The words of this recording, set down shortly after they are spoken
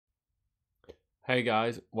Hey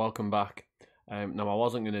guys, welcome back. Now I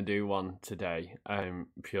wasn't going to do one today,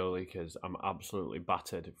 purely because I'm absolutely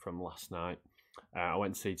battered from last night. I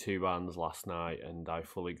went to see two bands last night and I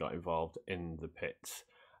fully got involved in the pits.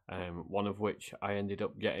 One of which I ended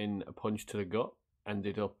up getting a punch to the gut,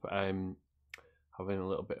 ended up having a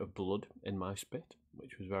little bit of blood in my spit,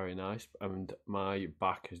 which was very nice. And my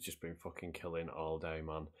back has just been fucking killing all day,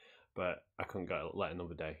 man. But I couldn't let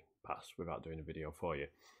another day pass without doing a video for you.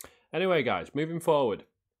 Anyway, guys, moving forward,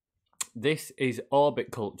 this is Orbit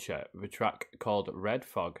Culture, the track called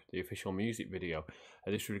Redfog, the official music video.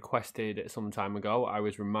 This was requested some time ago. I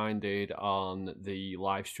was reminded on the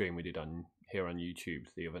live stream we did here on YouTube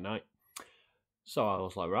the other night. So I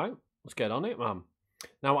was like, right, let's get on it, man.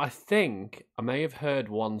 Now, I think I may have heard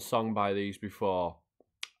one song by these before.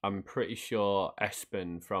 I'm pretty sure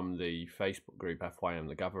Espen from the Facebook group FYM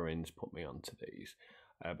The Gatherings put me onto these.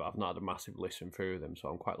 But I've not had a massive listen through them, so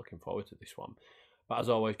I'm quite looking forward to this one. But as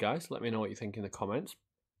always, guys, let me know what you think in the comments.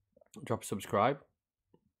 Drop a subscribe.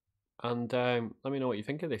 And let me know what you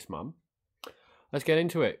think of this, man. Let's get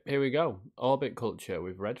into it. Here we go. Orbit Culture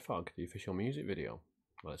with Redfog, the official music video.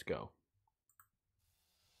 Let's go.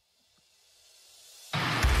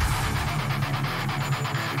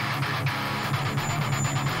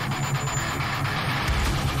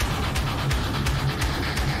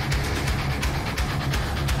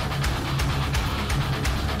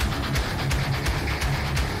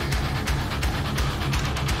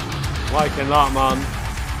 Liking that, man.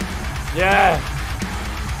 Yeah!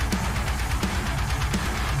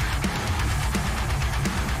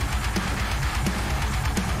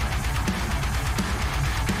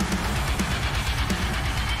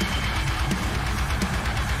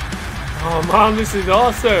 Oh man, this is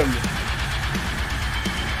awesome!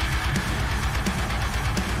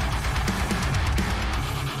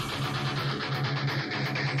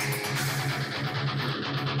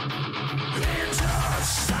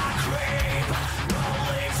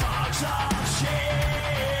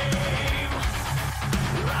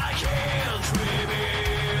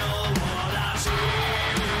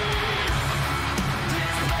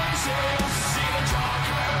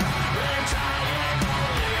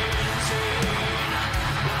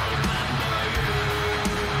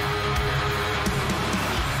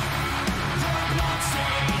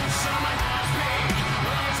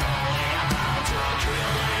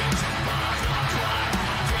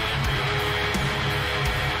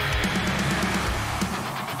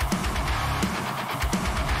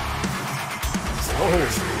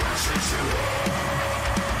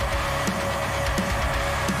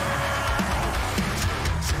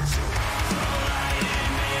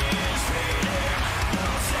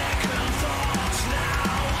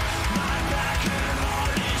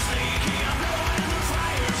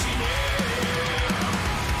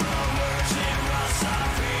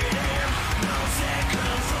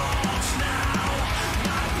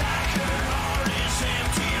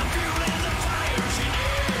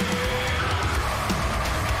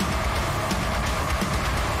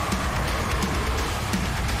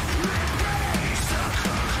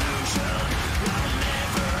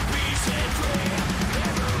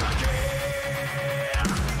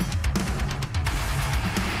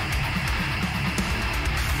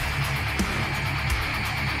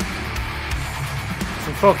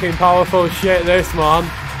 Fucking powerful shit, this, man.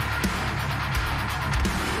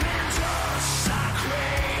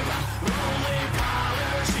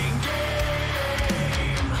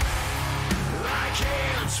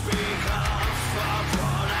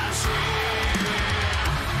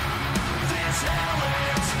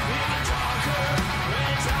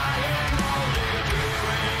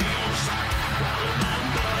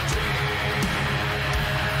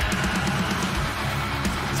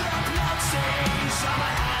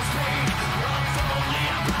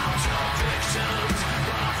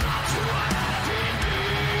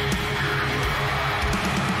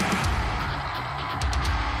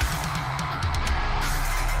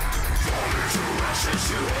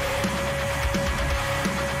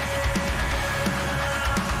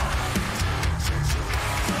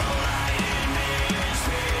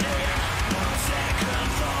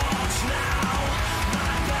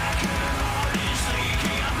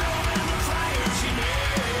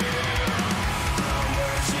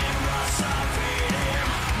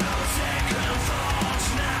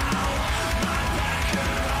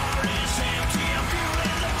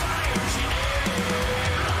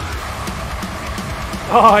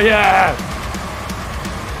 Oh yeah!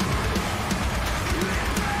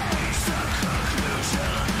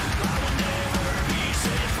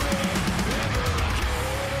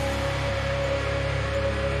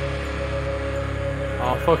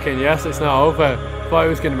 fucking yes, it's not over. Thought it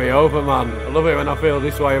was going to be over, man. I love it when I feel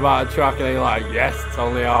this way about a track and you're like, yes, it's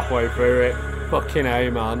only halfway through it. Fucking A,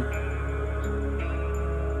 man.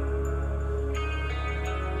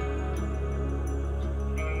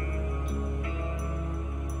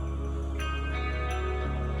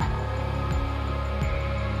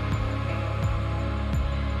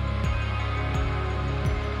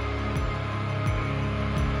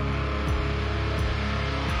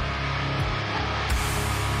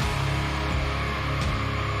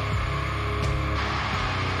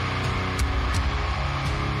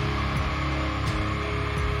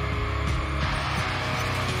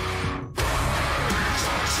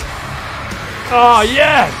 Oh,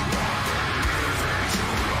 yeah!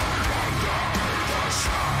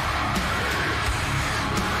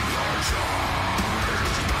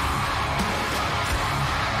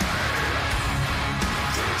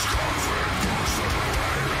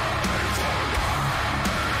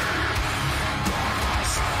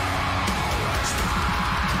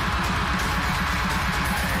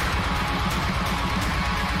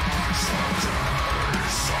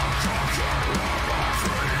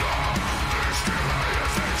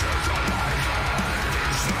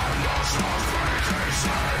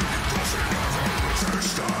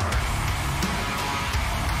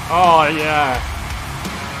 Oh, yeah.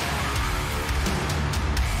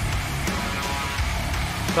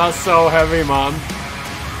 That's so heavy, man.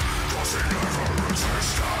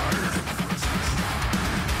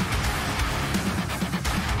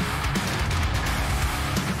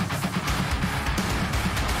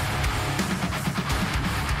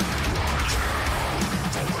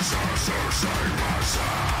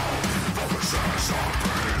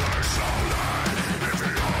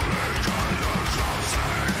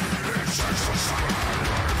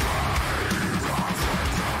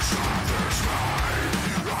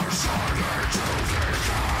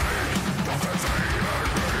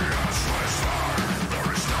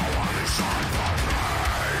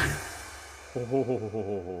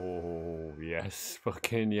 Oh, yes,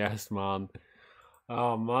 fucking yes, man.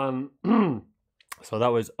 Oh, man. So that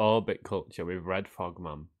was Orbit Culture with Redfog,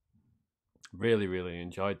 man. Really, really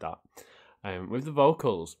enjoyed that. With the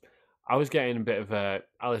vocals, I was getting a bit of a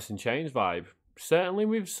Alice in Chains vibe. Certainly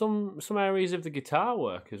with some areas of the guitar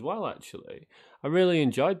work as well, actually. I really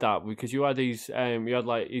enjoyed that because you had these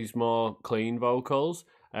like these more clean vocals,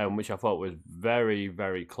 which I thought was very,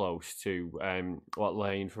 very close to what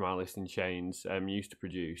Lane from Alice in Chains used to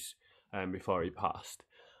produce before he passed,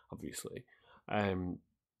 obviously.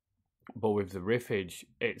 But with the riffage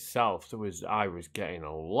itself, I was getting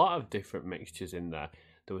a lot of different mixtures in there.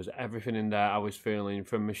 There was everything in there I was feeling,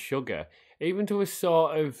 from Meshuggah, even to a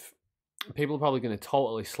sort of, people are probably going to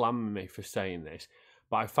totally slam me for saying this,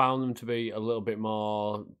 but I found them to be a little bit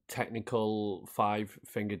more technical. Five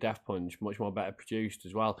Finger Death Punch, much more better produced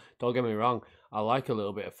as well. Don't get me wrong, I like a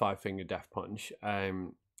little bit of Five Finger Death Punch,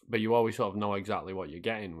 but you always sort of know exactly what you're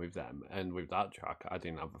getting with them. And with that track, I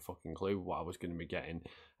didn't have a fucking clue what I was going to be getting,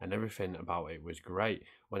 and everything about it was great.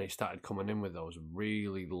 When it started coming in with those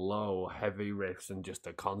really low, heavy riffs and just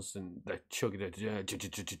a constant, the chugging,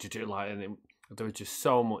 like, and there was just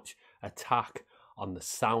so much attack on the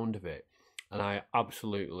sound of it, and I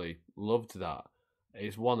absolutely loved that.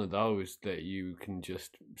 It's one of those that you can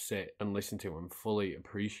just sit and listen to and fully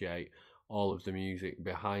appreciate all of the music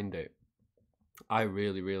behind it. I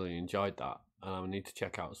really, really enjoyed that, and I need to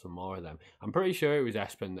check out some more of them. I'm pretty sure it was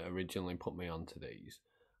Espen that originally put me onto these,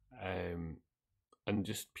 and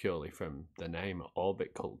just purely from the name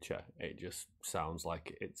Orbit Culture, it just sounds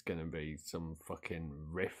like it's gonna be some fucking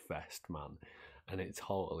riff fest, man, and it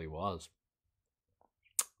totally was.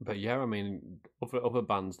 But yeah, I mean, other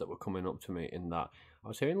bands that were coming up to me in that, I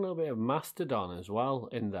was hearing a little bit of Mastodon as well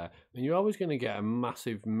in there. I mean, you're always going to get a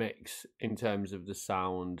massive mix in terms of the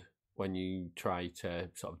sound when you try to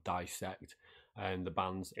sort of dissect the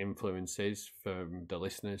band's influences from the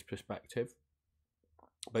listener's perspective.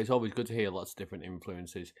 But it's always good to hear lots of different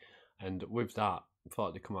influences. And with that, I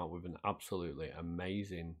thought they'd come out with an absolutely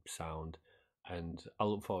amazing sound. And I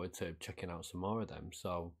look forward to checking out some more of them.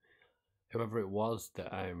 So whoever it was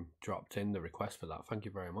that dropped in the request for that, thank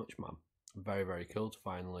you very much, man. Very, very cool to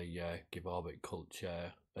finally give Orbit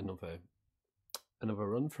Culture another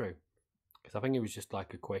run through. Because I think it was just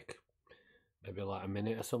like a quick, maybe like a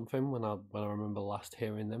minute or something when I remember last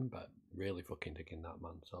hearing them, but really fucking digging that,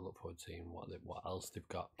 man. So I look forward to seeing what else they've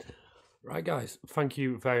got. Right, guys, thank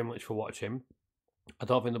you very much for watching. I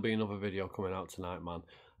don't think there'll be another video coming out tonight, man.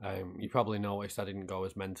 You probably noticed I didn't go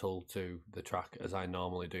as mental to the track as I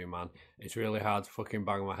normally do, man. It's really hard to fucking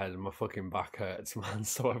bang my head and my fucking back hurts, man,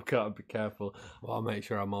 so I've got to be careful. I'll make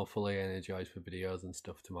sure I'm more fully energized for videos and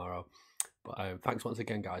stuff tomorrow. But thanks once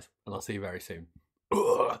again, guys, and I'll see you very soon.